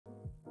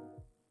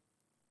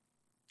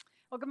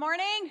Well, good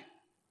morning.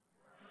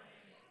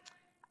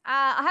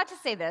 I have to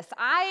say this.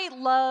 I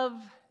love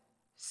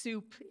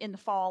soup in the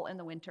fall and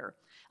the winter.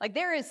 Like,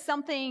 there is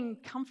something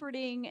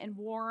comforting and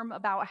warm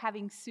about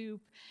having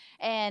soup.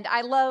 And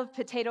I love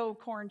potato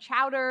corn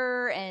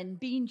chowder and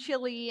bean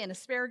chili and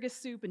asparagus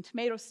soup and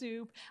tomato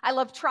soup. I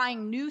love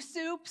trying new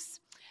soups.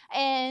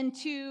 And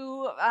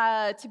to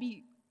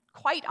be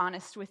quite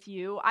honest with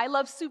you, I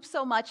love soup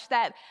so much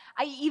that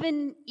I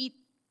even eat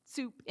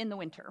soup in the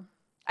winter.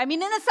 In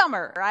the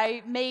summer,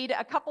 I made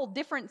a couple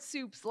different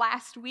soups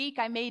last week.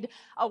 I made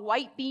a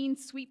white bean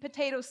sweet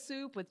potato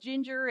soup with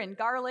ginger and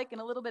garlic and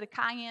a little bit of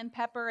cayenne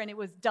pepper, and it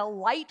was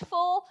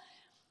delightful.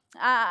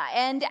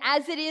 And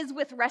as it is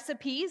with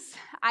recipes,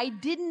 I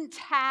didn't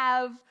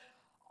have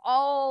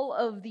all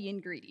of the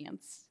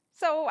ingredients.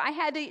 So I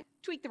had to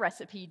tweak the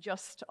recipe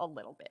just a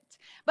little bit.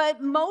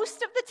 But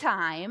most of the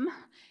time,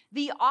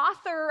 the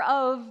author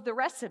of the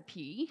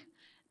recipe,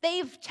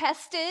 they've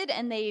tested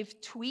and they've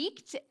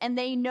tweaked and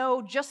they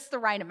know just the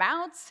right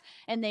amounts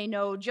and they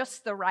know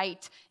just the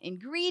right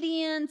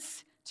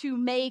ingredients to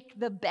make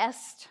the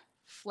best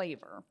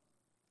flavor.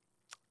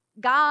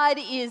 God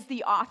is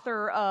the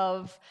author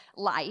of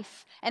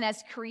life and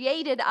has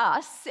created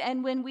us,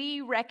 and when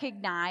we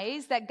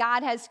recognize that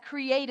God has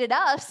created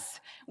us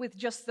with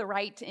just the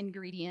right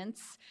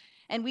ingredients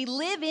and we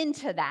live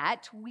into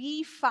that,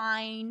 we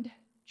find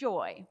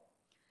joy.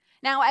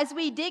 Now, as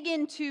we dig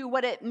into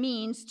what it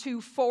means to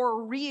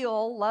for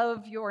real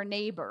love your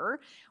neighbor,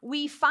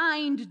 we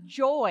find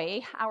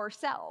joy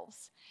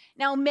ourselves.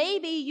 Now,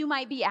 maybe you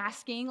might be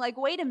asking,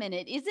 wait a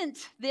minute, isn't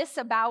this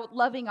about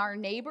loving our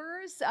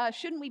neighbors?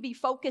 Shouldn't we be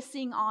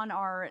focusing on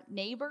our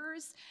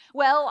neighbors?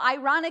 Well,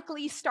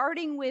 ironically,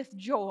 starting with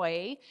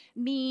joy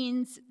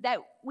means that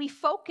we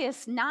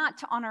focus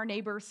not on our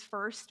neighbors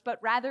first, but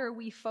rather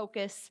we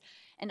focus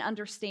and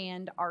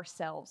understand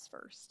ourselves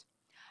first.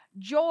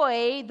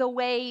 Joy, the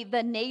way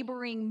the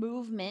neighboring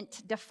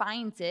movement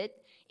defines it,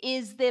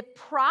 is the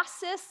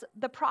process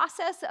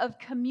of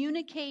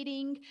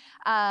communicating,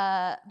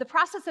 the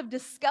process of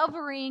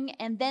discovering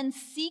and then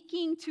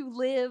seeking to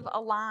live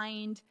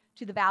aligned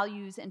to the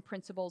values and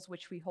principles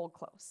which we hold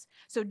close.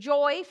 So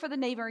joy for the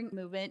neighboring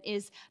movement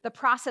is the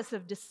process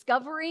of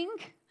discovering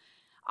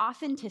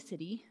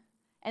authenticity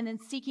and then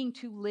seeking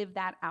to live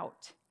that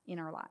out in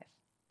our life.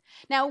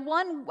 Now,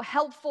 one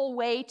helpful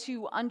way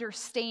to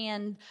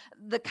understand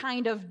the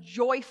kind of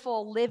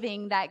joyful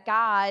living that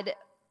God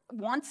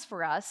wants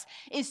for us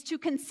is to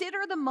consider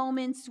the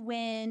moments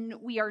when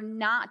we are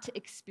not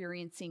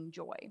experiencing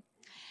joy.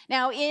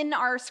 Now, in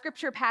our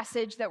scripture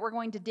passage that we're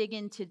going to dig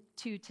into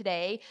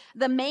today,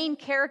 the main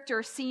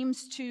character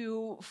seems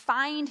to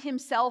find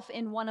himself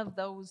in one of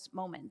those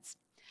moments.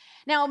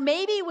 Now,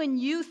 maybe when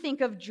you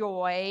think of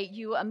joy,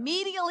 you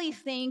immediately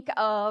think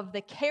of the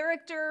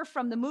character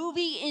from the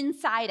movie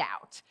Inside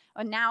Out,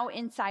 and now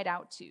Inside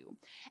Out 2.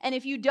 And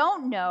if you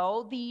don't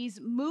know, these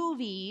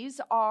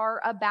movies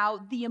are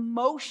about the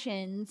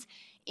emotions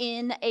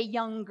in a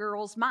young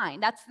girl's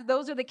mind.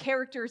 Those are the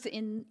characters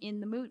in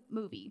the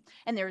movie.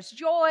 And there's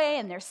joy,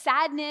 and there's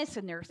sadness,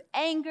 and there's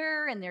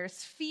anger, and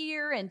there's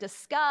fear and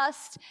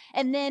disgust.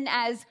 And then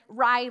as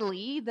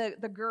Riley,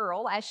 the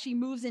girl, as she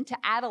moves into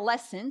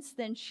adolescence,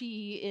 then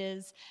she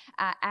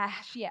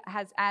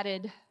has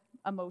added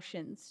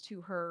emotions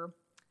to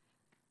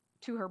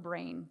her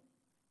brain.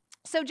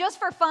 So just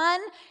for fun,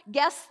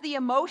 guess the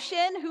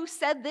emotion. Who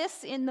said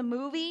this in the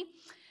movie?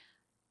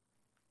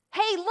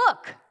 Hey,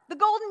 look! The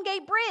Golden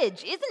Gate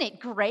Bridge, isn't it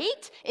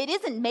great? It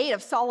isn't made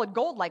of solid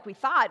gold like we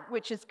thought,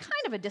 which is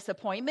kind of a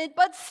disappointment,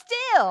 but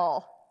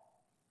still.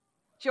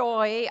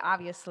 Joy,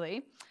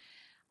 obviously.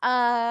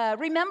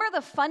 Remember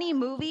the funny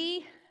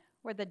movie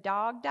where the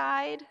dog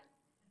died?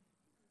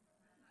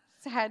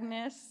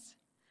 Sadness.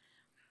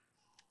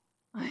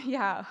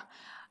 Yeah.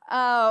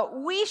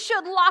 We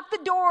should lock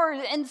the doors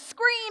and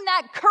scream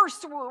that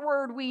curse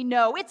word we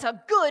know. It's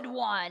a good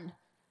one.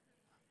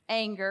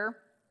 Anger.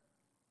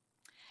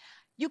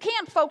 You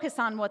can't focus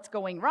on what's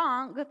going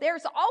wrong, but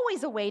there's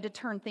always a way to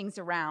turn things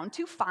around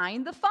to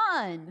find the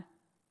fun.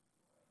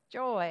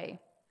 Joy.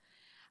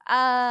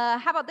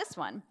 How about this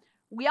one?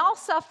 We all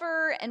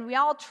suffer and we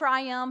all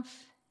triumph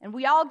and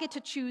we all get to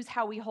choose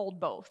how we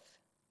hold both.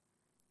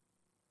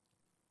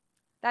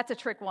 That's a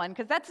trick one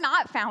because that's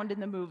not found in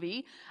the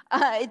movie.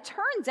 It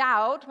turns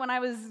out when I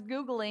was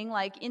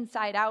Googling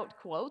Inside Out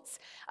quotes,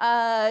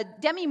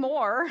 Demi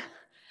Moore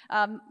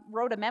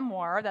wrote a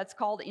memoir that's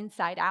called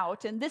Inside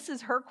Out, and this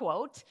is her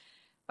quote.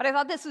 But I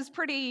thought this was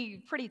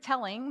pretty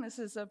telling. This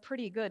is a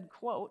pretty good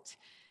quote.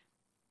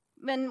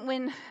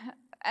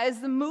 As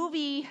the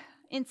movie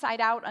Inside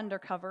Out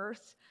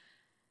uncovers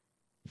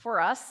for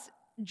us,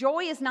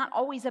 joy is not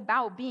always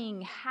about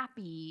being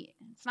happy.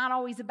 It's not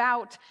always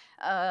about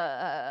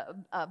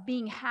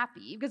being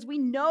happy, because we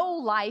know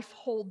life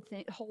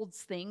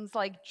holds things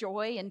like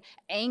joy and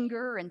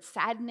anger and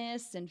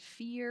sadness and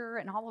fear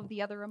and all of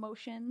the other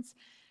emotions.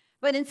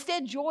 But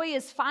instead, joy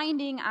is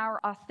finding our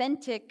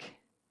authentic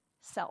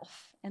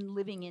self and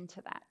living into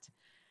that.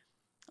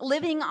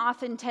 living no,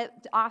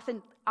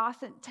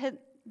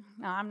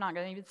 I'm not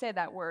going to even say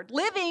that word.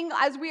 Living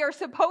as we are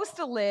supposed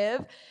to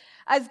live,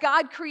 as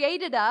God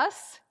created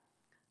us,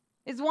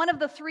 is one of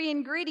the three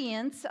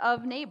ingredients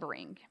of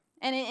neighboring.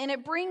 And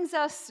it brings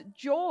us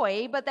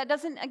joy, but that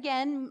doesn't,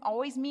 again,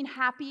 always mean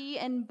happy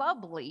and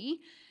bubbly.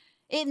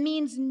 It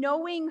means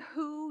knowing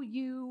who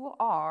you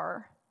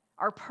are,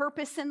 our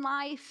purpose in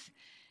life,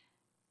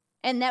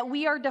 and that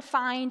we are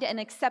defined and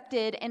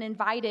accepted and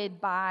invited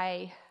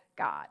by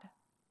God.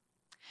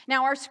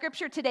 Now, our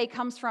scripture today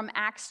comes from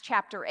Acts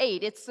chapter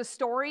 8. It's the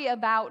story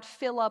about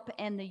Philip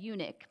and the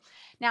eunuch.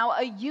 Now,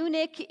 a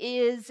eunuch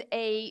is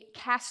a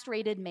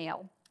castrated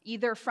male,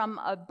 either from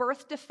a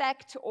birth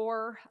defect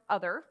or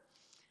other.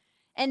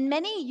 And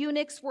many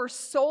eunuchs were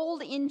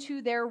sold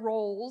into their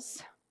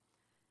roles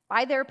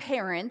by their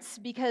parents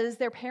because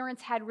their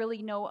parents had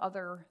really no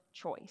other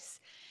choice.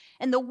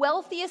 And the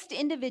wealthiest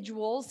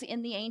individuals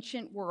in the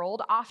ancient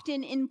world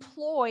often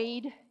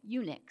employed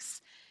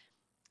eunuchs.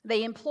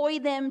 They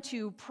employed them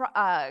to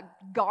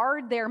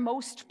guard their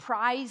most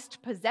prized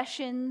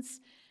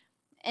possessions,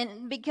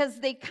 and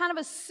because they kind of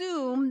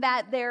assume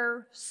that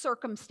their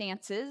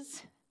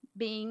circumstances,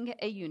 being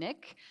a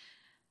eunuch,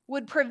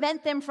 would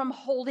prevent them from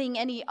holding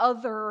any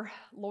other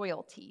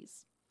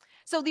loyalties.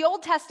 So the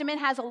Old Testament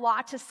has a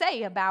lot to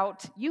say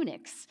about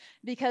eunuchs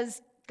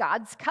because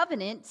God's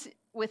covenant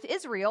with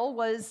Israel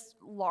was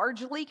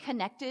largely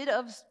connected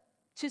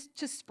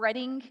to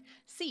spreading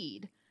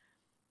seed.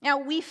 Now,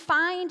 we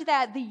find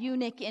that the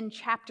eunuch in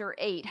chapter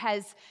 8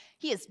 has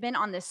been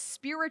on this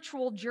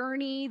spiritual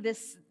journey,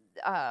 this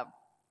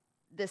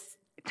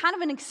kind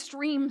of an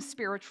extreme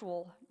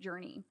spiritual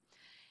journey.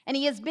 And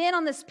he has been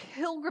on this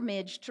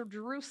pilgrimage to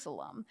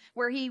Jerusalem,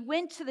 where he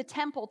went to the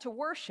temple to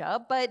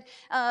worship, but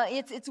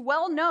it's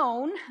well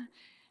known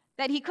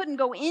that he couldn't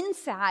go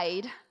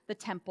inside the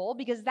temple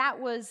because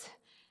that was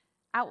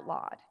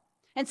outlawed.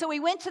 And so he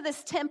went to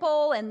this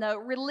temple, and the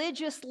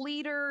religious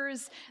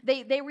leaders,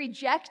 they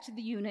reject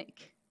the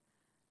eunuch.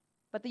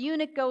 But the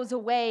eunuch goes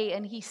away,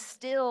 and he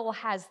still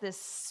has this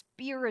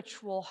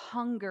spiritual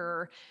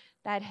hunger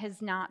that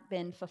has not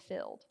been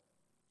fulfilled.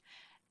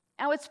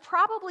 Now, it's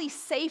probably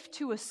safe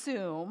to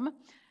assume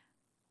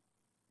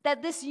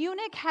that this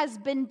eunuch has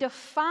been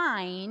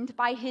defined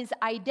by his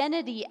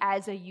identity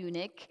as a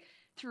eunuch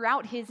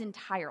throughout his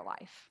entire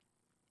life.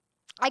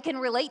 I can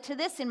relate to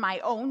this in my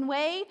own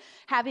way,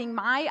 having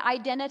my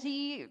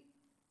identity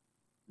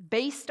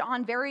based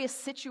on various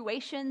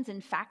situations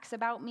and facts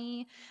about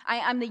me.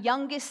 I'm the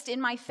youngest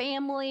in my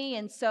family,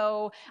 and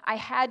so I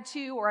had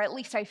to, or at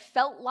least I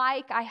felt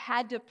like I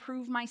had to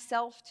prove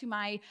myself to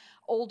my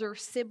older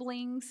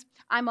siblings.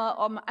 I'm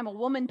a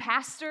woman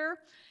pastor,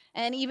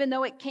 and even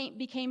though it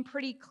became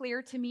pretty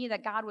clear to me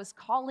that God was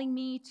calling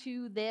me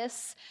to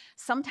this,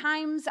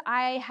 sometimes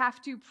I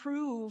have to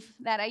prove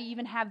that I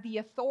even have the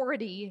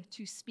authority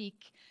to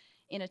speak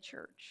in a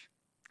church.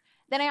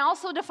 Then I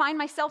also define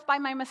myself by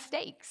my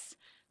mistakes.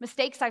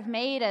 Mistakes I've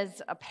made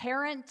as a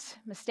parent,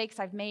 mistakes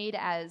I've made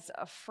as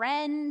a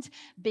friend,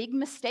 big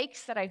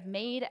mistakes that I've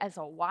made as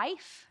a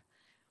wife.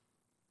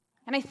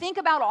 And I think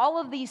about all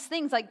of these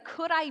things, like,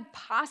 could I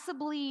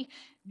possibly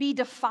be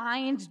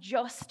defined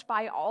just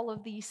by all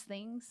of these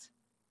things?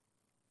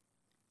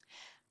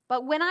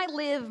 But when I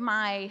live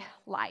my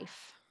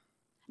life,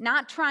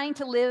 not trying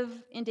to live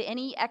into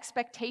any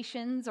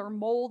expectations or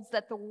molds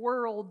that the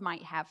world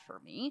might have for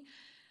me,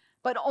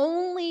 but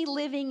only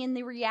living in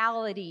the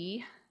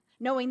reality,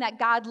 knowing that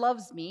God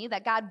loves me,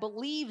 that God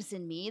believes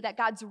in me, that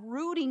God's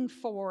rooting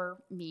for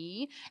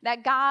me,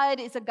 that God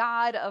is a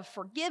God of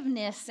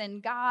forgiveness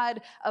and God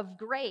of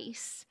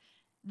grace,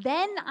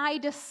 then I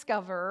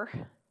discover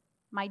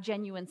my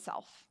genuine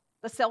self,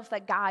 the self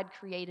that God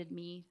created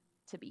me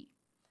to be.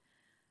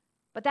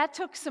 But that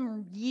took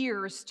some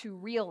years to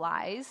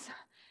realize,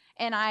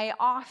 and I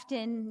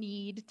often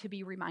need to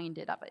be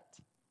reminded of it.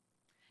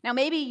 Now,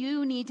 maybe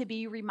you need to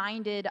be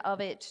reminded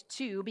of it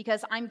too,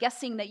 because I'm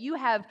guessing that you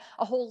have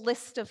a whole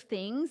list of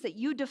things that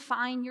you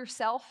define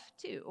yourself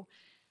to.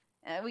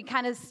 We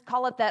kind of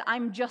call it that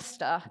I'm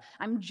just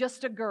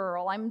a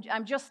girl,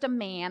 I'm just a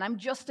man, I'm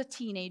just a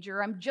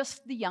teenager, I'm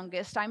just the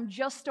youngest, I'm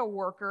just a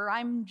worker,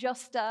 I'm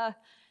just a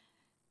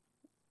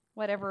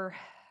whatever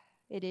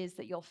it is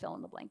that you'll fill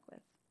in the blank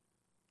with.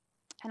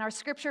 And our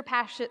scripture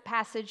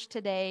passage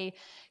today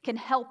can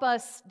help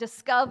us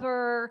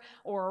discover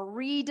or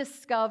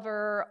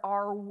rediscover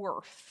our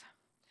worth.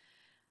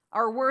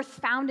 Our worth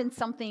found in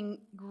something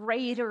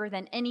greater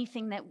than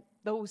anything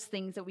those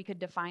things that we could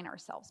define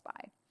ourselves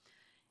by.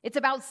 It's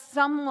about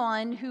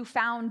someone who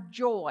found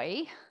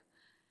joy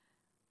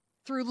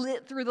through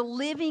the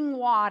living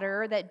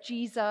water that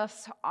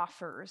Jesus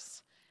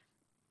offers.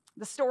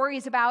 The story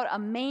is about a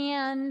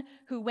man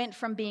who went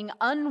from being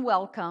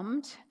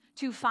unwelcomed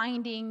to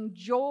finding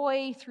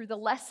joy through the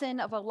lesson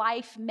of a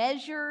life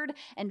measured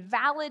and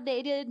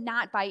validated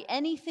not by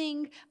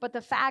anything but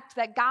the fact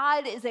that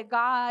God is a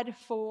God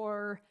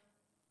for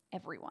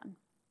everyone.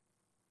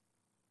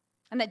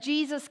 And that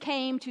Jesus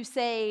came to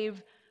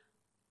save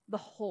the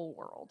whole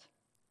world.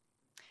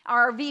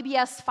 Our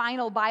VBS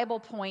final Bible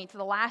point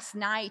the last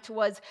night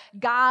was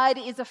God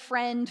is a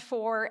friend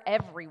for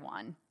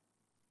everyone.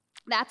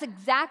 That's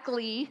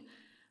exactly,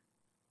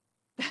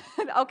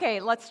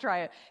 okay, let's try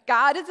it.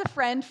 God is a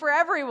friend for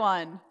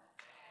everyone.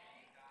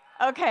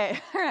 Okay,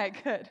 all right,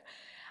 good.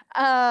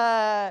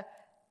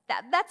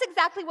 That's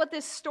exactly what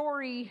this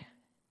story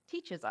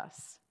teaches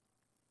us.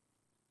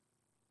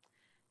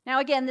 Now,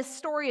 again, this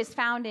story is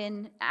found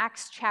in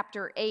Acts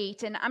chapter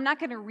 8, and I'm not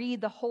going to read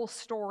the whole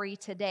story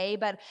today,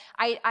 but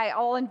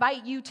I'll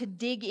invite you to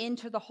dig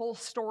into the whole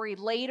story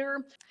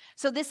later.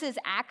 So this is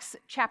Acts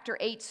chapter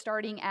 8,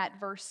 starting at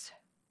verse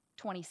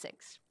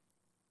 26.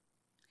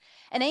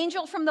 An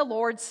angel from the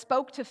Lord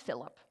spoke to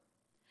Philip.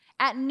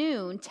 At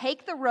noon,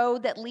 take the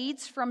road that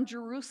leads from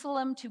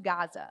Jerusalem to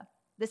Gaza.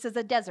 This is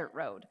a desert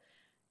road.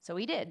 So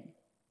he did.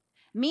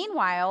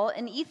 Meanwhile,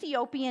 an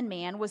Ethiopian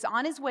man was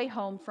on his way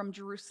home from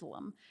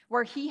Jerusalem,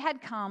 where he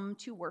had come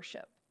to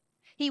worship.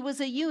 He was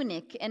a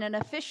eunuch and an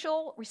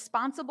official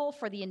responsible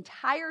for the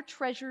entire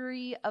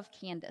treasury of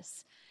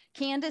Candace.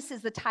 Candace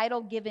is the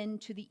title given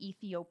to the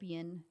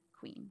Ethiopian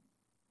queen.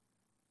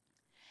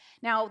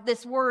 Now,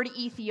 this word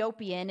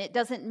Ethiopian, it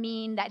doesn't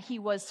mean that he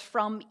was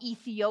from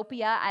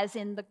Ethiopia, as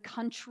in the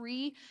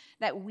country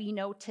that we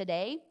know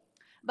today.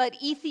 But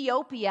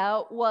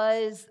Ethiopia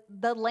was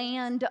the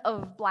land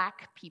of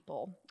black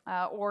people,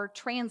 or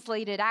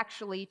translated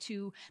actually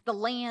to the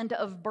land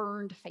of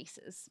burned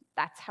faces.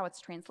 That's how it's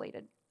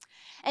translated.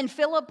 And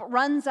Philip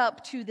runs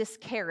up to this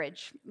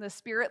carriage. The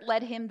Spirit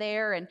led him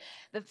there, and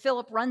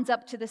Philip runs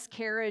up to this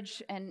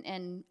carriage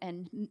and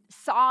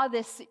saw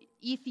this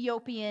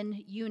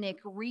Ethiopian eunuch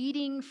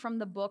reading from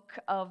the book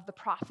of the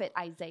prophet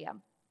Isaiah.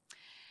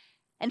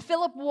 And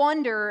Philip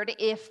wondered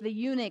if the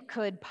eunuch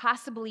could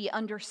possibly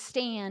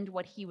understand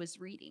what he was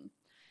reading.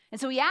 And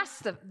so he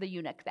asked the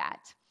eunuch that.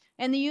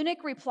 And the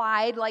eunuch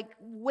replied,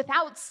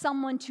 without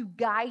someone to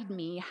guide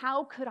me,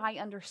 how could I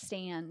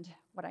understand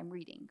what I'm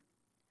reading?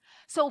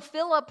 So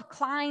Philip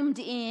climbed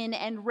in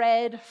and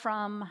read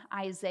from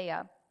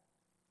Isaiah.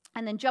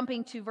 And then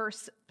jumping to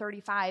verse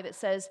 35, it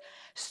says,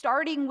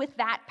 starting with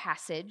that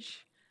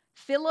passage,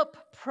 Philip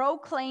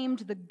proclaimed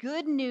the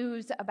good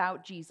news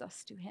about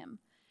Jesus to him.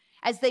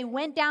 As they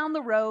went down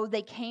the road,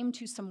 they came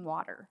to some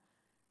water.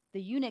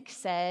 The eunuch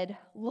said,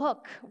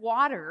 look,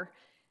 water,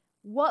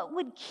 what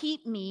would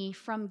keep me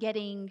from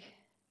getting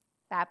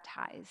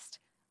baptized?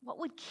 What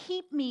would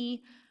keep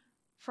me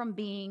from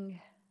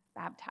being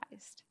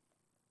baptized?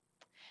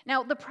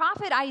 Now, the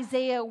prophet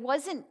Isaiah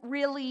wasn't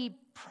really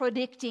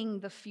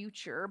predicting the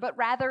future, but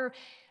rather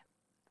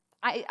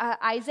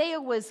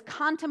Isaiah was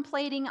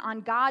contemplating on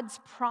God's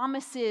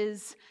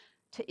promises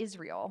to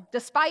Israel,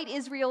 despite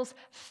Israel's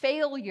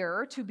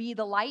failure to be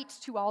the light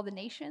to all the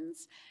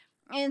nations.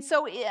 And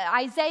so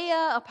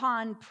Isaiah,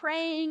 upon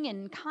praying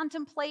and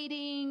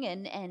contemplating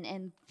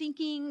and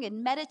thinking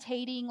and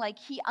meditating,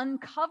 he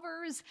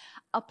uncovers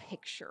a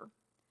picture.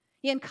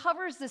 He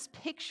uncovers this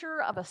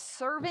picture of a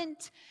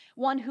servant,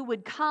 one who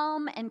would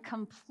come and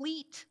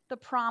complete the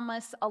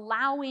promise,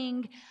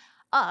 allowing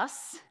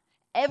us,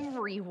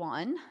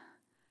 everyone,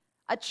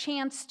 a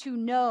chance to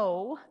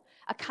know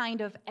a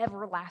kind of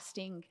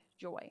everlasting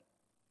joy.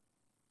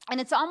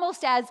 And it's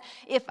almost as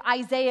if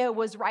Isaiah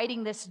was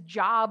writing this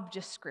job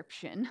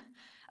description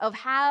of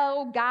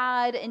how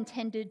God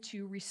intended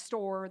to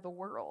restore the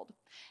world.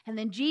 And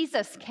then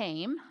Jesus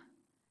came,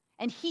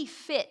 and he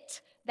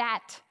fit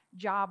that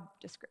job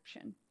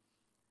description.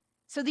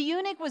 So the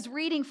eunuch was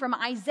reading from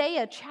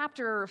Isaiah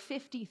chapter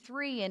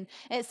 53, and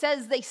it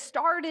says they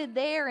started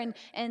there,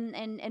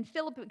 and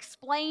Philip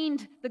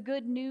explained the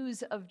good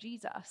news of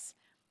Jesus.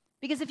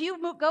 Because if you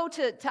go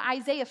to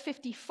Isaiah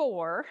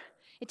 54,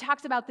 it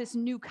talks about this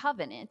new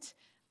covenant.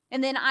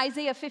 And then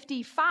Isaiah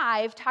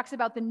 55 talks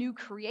about the new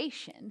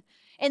creation.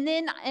 And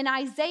then in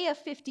Isaiah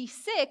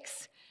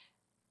 56,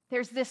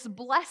 there's this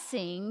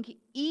blessing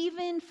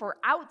even for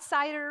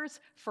outsiders,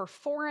 for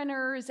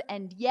foreigners,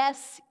 and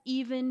yes,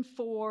 even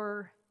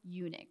for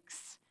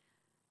eunuchs.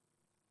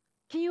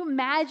 Can you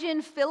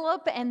imagine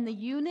Philip and the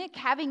eunuch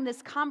having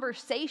this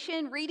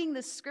conversation, reading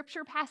this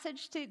scripture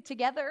passage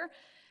together?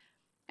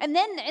 And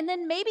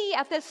then maybe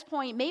at this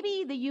point,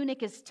 maybe the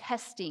eunuch is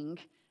testing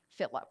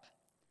Philip.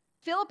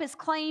 Philip is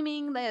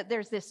claiming that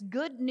there's this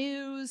good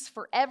news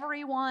for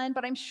everyone,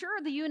 but I'm sure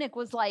the eunuch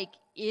was like,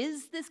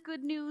 is this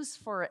good news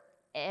for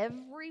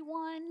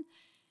everyone?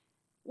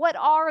 What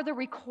are the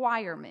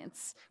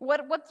requirements?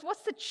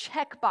 What's the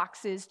check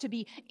boxes to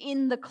be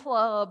in the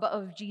club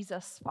of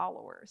Jesus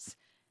followers?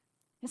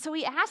 And so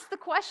he asked the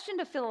question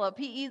to Philip.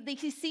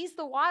 He sees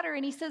the water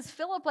and he says,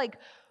 Philip,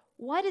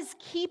 what is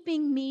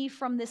keeping me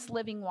from this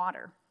living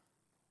water?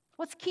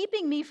 What's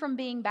keeping me from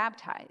being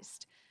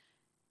baptized?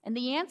 And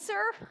the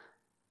answer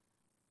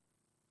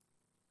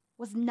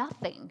was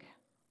nothing.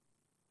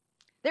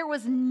 There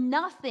was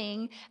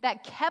nothing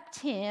that kept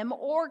him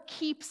or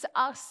keeps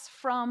us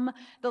from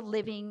the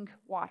living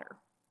water.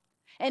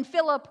 And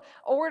Philip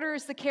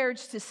orders the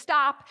carriage to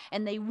stop,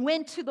 and they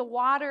went to the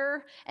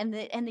water, and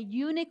the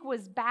eunuch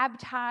was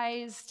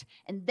baptized.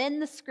 And then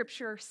the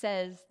scripture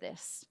says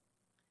this: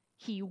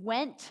 he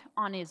went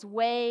on his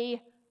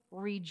way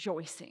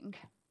rejoicing.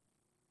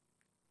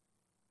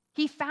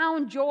 He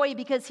found joy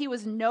because he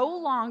was no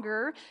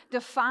longer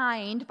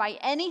defined by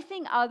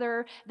anything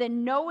other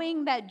than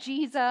knowing that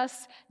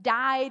Jesus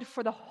died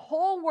for the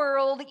whole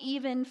world,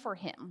 even for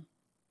him.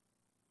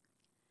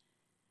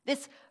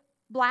 This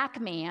black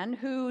man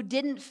who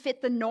didn't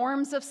fit the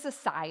norms of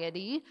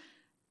society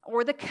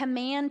or the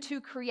command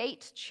to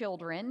create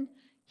children,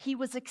 he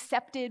was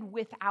accepted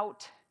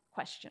without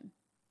question.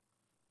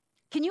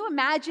 Can you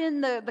imagine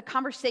the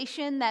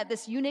conversation that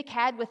this eunuch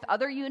had with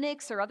other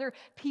eunuchs or other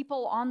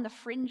people on the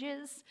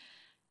fringes?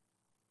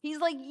 He's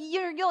like,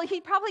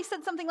 he probably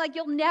said something like,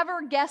 "You'll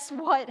never guess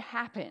what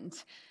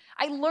happened.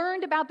 I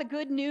learned about the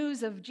good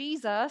news of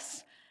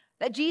Jesus,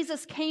 that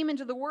Jesus came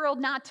into the world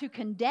not to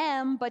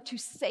condemn, but to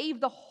save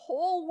the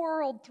whole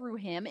world through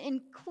him,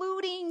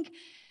 including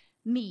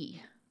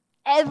me.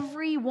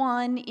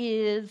 Everyone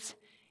is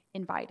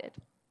invited."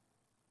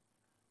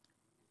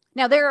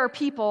 Now, there are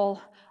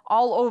people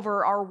all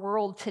over our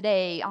world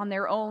today on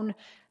their own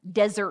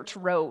desert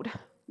road.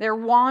 They're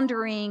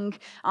wandering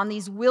on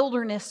these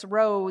wilderness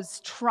roads,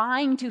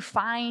 trying to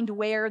find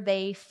where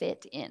they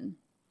fit in.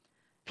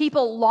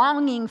 People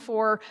longing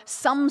for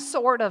some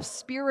sort of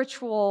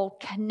spiritual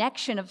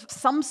connection of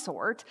some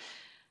sort.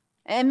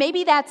 And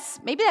maybe that's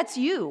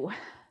you.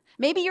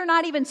 Maybe you're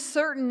not even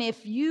certain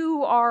if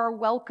you are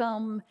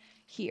welcome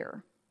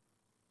here.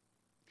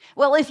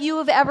 Well, if you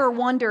have ever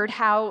wondered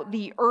how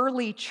the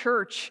early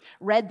church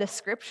read the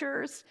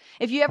scriptures,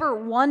 if you ever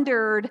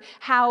wondered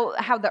how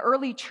the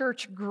early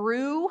church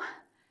grew,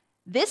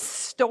 this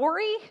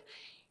story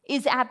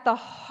is at the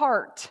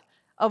heart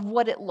of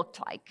what it looked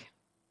like.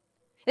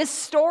 This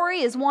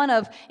story is one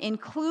of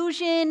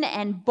inclusion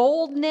and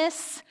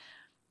boldness,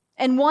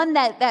 and one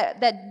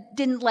that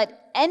didn't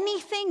let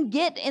anything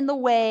get in the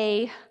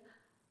way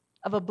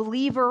of a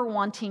believer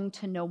wanting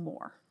to know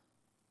more.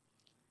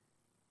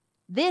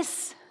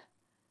 This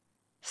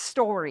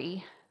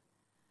story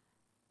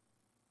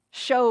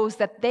shows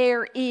that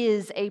there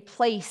is a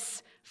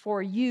place for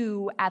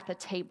you at the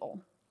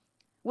table,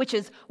 which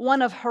is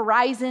one of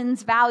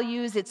Horizon's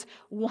values. It's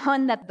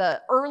one that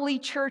the early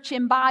church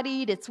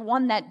embodied. It's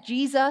one that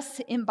Jesus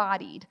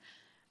embodied.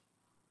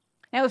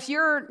 Now, if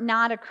you're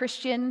not a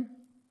Christian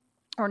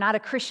or not a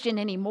Christian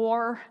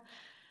anymore,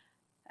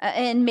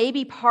 and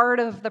maybe part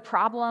of the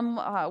problem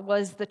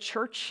was the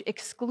church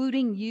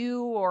excluding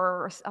you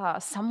or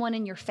someone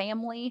in your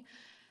family,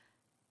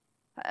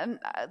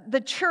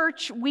 the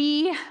church,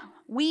 we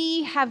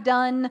have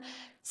done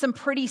some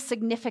pretty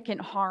significant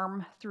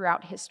harm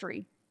throughout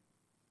history.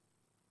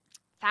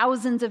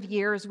 Thousands of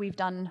years we've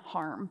done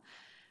harm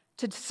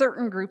to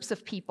certain groups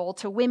of people,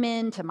 to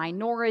women, to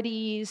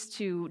minorities,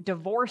 to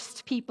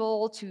divorced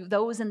people, to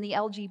those in the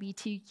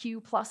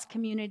LGBTQ plus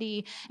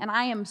community, and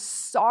I am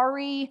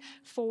sorry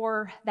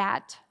for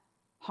that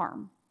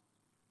harm.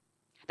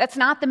 That's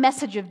not the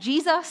message of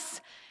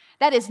Jesus.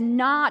 That is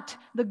not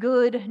the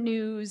good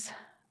news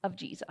of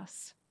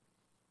Jesus.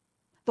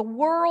 The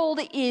world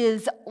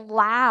is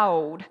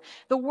loud.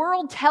 The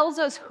world tells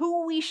us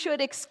who we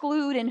should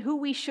exclude and who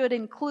we should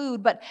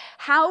include, but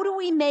how do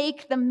we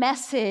make the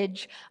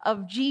message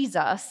of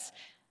Jesus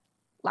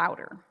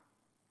louder?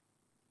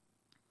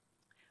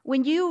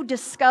 When you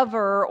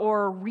discover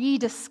or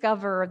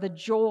rediscover the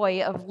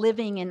joy of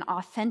living an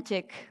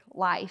authentic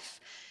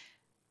life,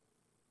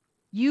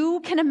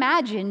 you can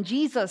imagine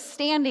Jesus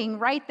standing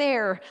right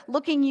there,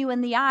 looking you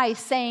in the eye,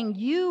 saying,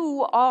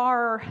 "You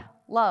are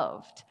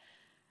loved."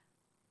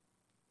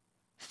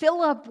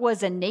 Philip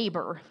was a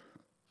neighbor.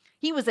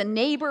 He was a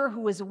neighbor who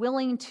was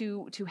willing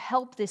to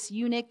help this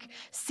eunuch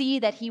see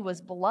that he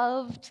was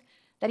beloved,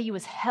 that he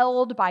was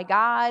held by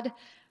God.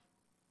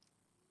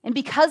 And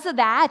because of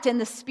that and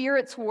the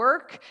Spirit's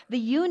work, the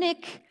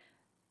eunuch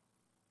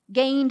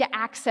gained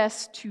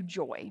access to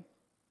joy.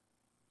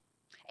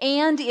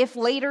 And if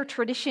later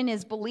tradition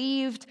is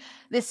believed,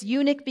 this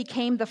eunuch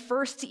became the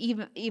first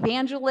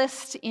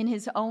evangelist in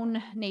his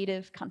own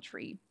native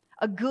country.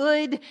 A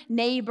good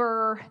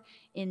neighbor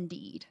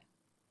indeed.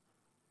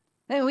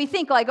 And we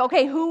think like,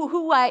 okay,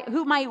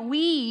 who might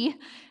we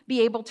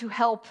be able to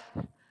help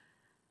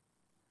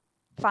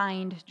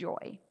find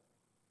joy?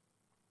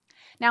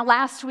 Now,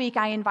 last week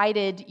I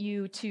invited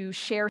you to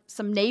share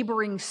some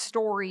neighboring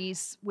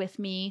stories with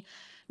me,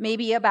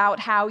 maybe about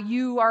how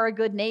you are a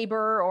good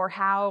neighbor or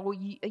how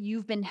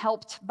you've been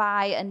helped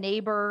by a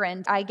neighbor.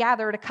 And I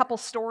gathered a couple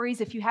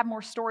stories. If you have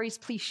more stories,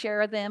 please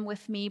share them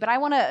with me. But I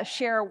want to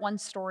share one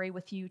story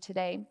with you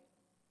today.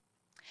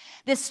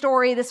 This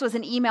was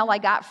an email I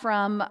got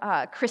from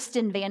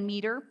Kristen Van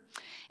Meter,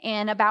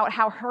 and about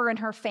how her and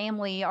her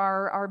family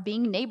are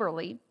being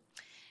neighborly.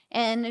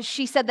 And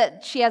she said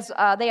that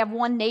they have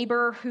one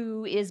neighbor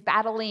who is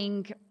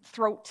battling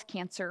throat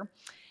cancer.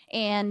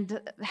 and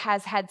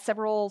has had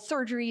several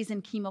surgeries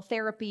and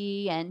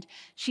chemotherapy. And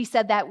she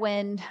said that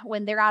when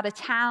they're out of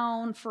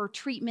town for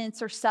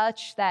treatments or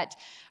such, that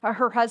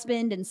her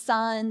husband and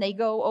son, they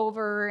go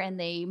over and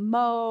they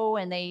mow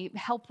and they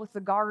help with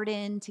the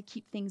garden to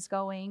keep things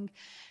going.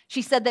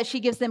 She said that she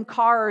gives them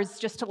cards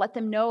just to let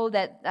them know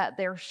that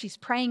she's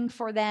praying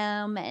for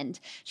them, and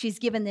she's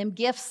given them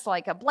gifts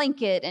like a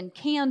blanket and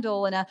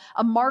candle and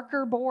a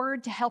marker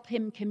board to help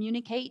him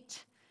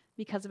communicate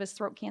because of his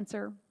throat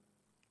cancer.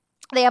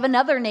 They have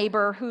another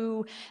neighbor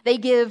who they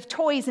give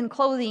toys and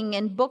clothing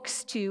and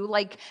books to,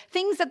 like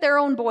things that their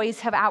own boys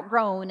have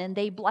outgrown, and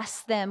they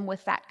bless them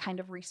with that kind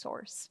of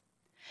resource.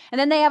 And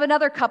then they have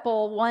another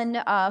couple, one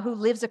who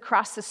lives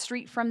across the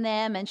street from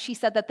them, and she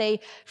said that they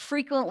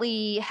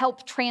frequently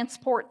help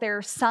transport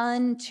their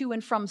son to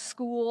and from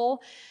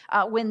school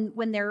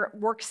when their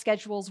work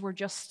schedules were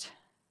just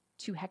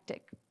too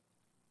hectic.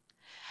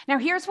 Now,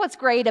 here's what's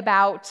great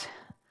about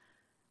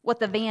what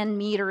the Van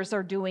Meters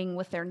are doing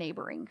with their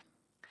neighboring.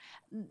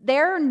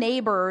 Their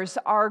neighbors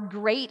are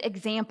great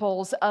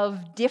examples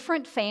of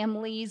different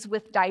families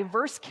with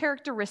diverse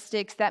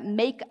characteristics that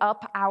make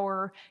up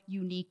our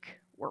unique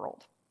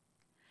world.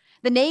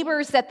 The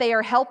neighbors that they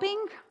are helping,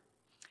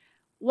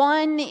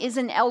 one is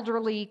an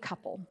elderly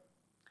couple.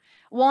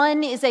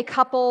 One is a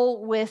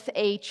couple with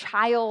a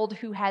child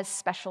who has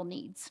special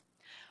needs.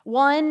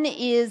 One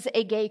is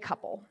a gay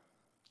couple.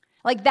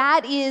 Like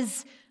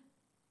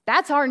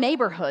that's our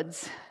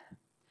neighborhoods.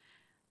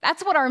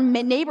 That's what our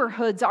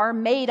neighborhoods are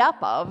made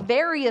up of.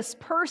 Various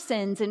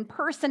persons and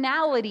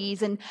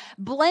personalities and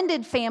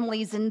blended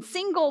families and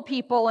single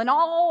people and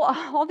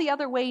all the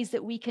other ways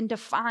that we can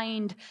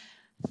define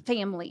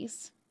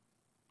families.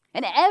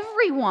 And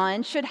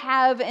everyone should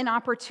have an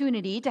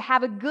opportunity to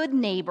have a good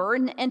neighbor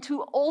and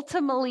to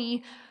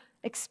ultimately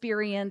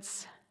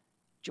experience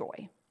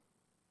joy.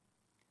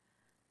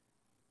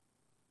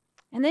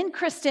 And then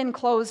Kristen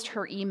closed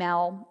her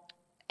email,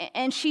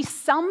 and she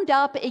summed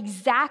up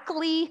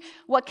exactly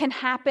what can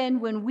happen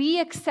when we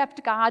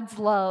accept God's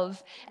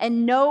love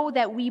and know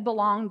that we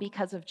belong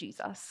because of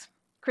Jesus.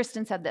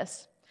 Kristen said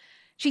this.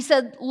 She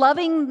said,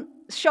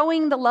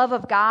 showing the love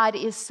of God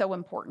is so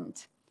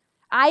important.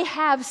 I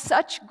have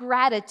such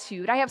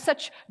gratitude. I have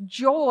such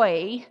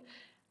joy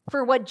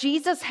for what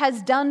Jesus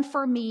has done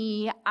for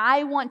me.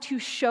 I want to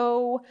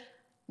show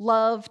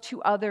love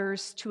to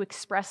others to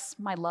express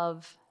my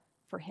love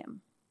for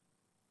him.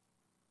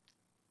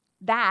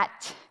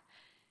 That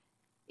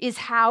is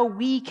how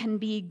we can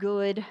be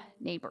good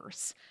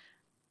neighbors.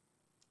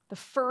 The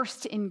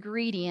first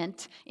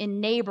ingredient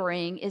in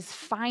neighboring is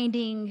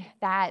finding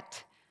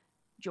that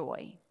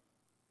joy.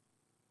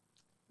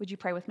 Would you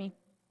pray with me?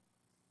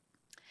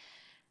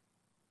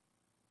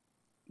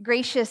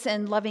 Gracious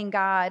and loving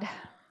God,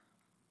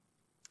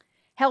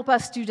 help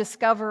us to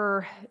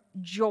discover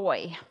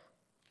joy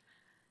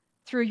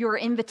through your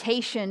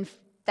invitation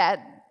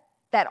that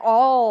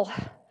all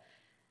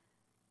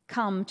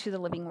come to the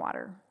living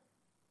water.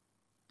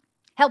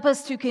 Help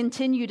us to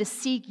continue to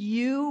seek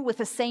you with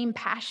the same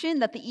passion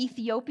that the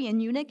Ethiopian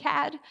eunuch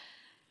had,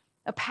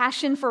 a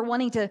passion for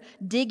wanting to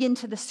dig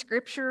into the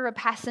scripture, a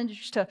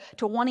passage to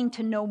wanting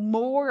to know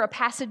more, a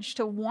passage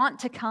to want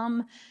to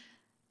come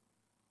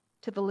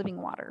to the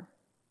living water.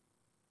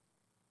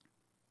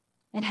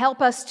 And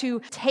help us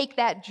to take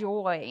that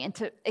joy and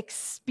to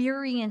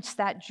experience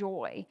that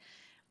joy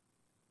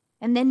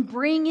and then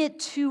bring it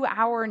to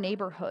our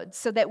neighborhoods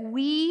so that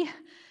we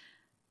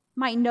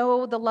might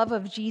know the love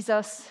of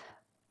Jesus,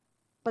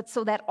 but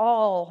so that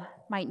all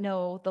might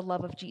know the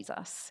love of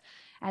Jesus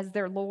as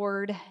their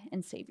Lord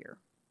and Savior.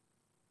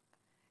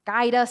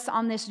 Guide us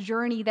on this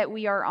journey that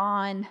we are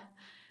on.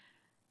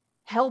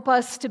 Help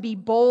us to be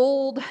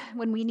bold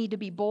when we need to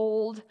be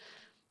bold.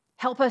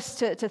 Help us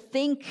to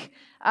think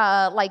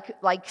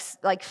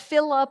like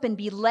Philip and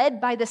be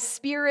led by the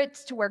Spirit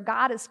to where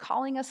God is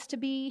calling us to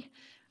be,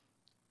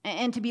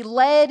 and to be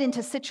led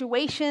into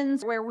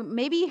situations where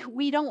maybe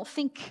we don't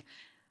think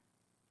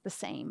the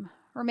same,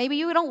 or maybe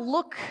you don't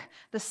look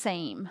the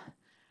same.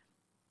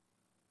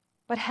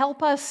 But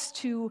help us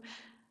to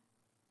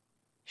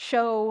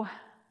show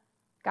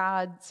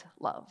God's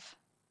love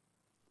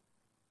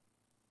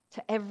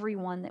to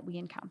everyone that we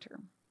encounter.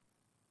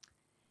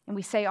 And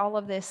we say all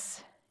of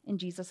this in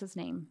Jesus'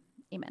 name.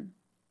 Amen.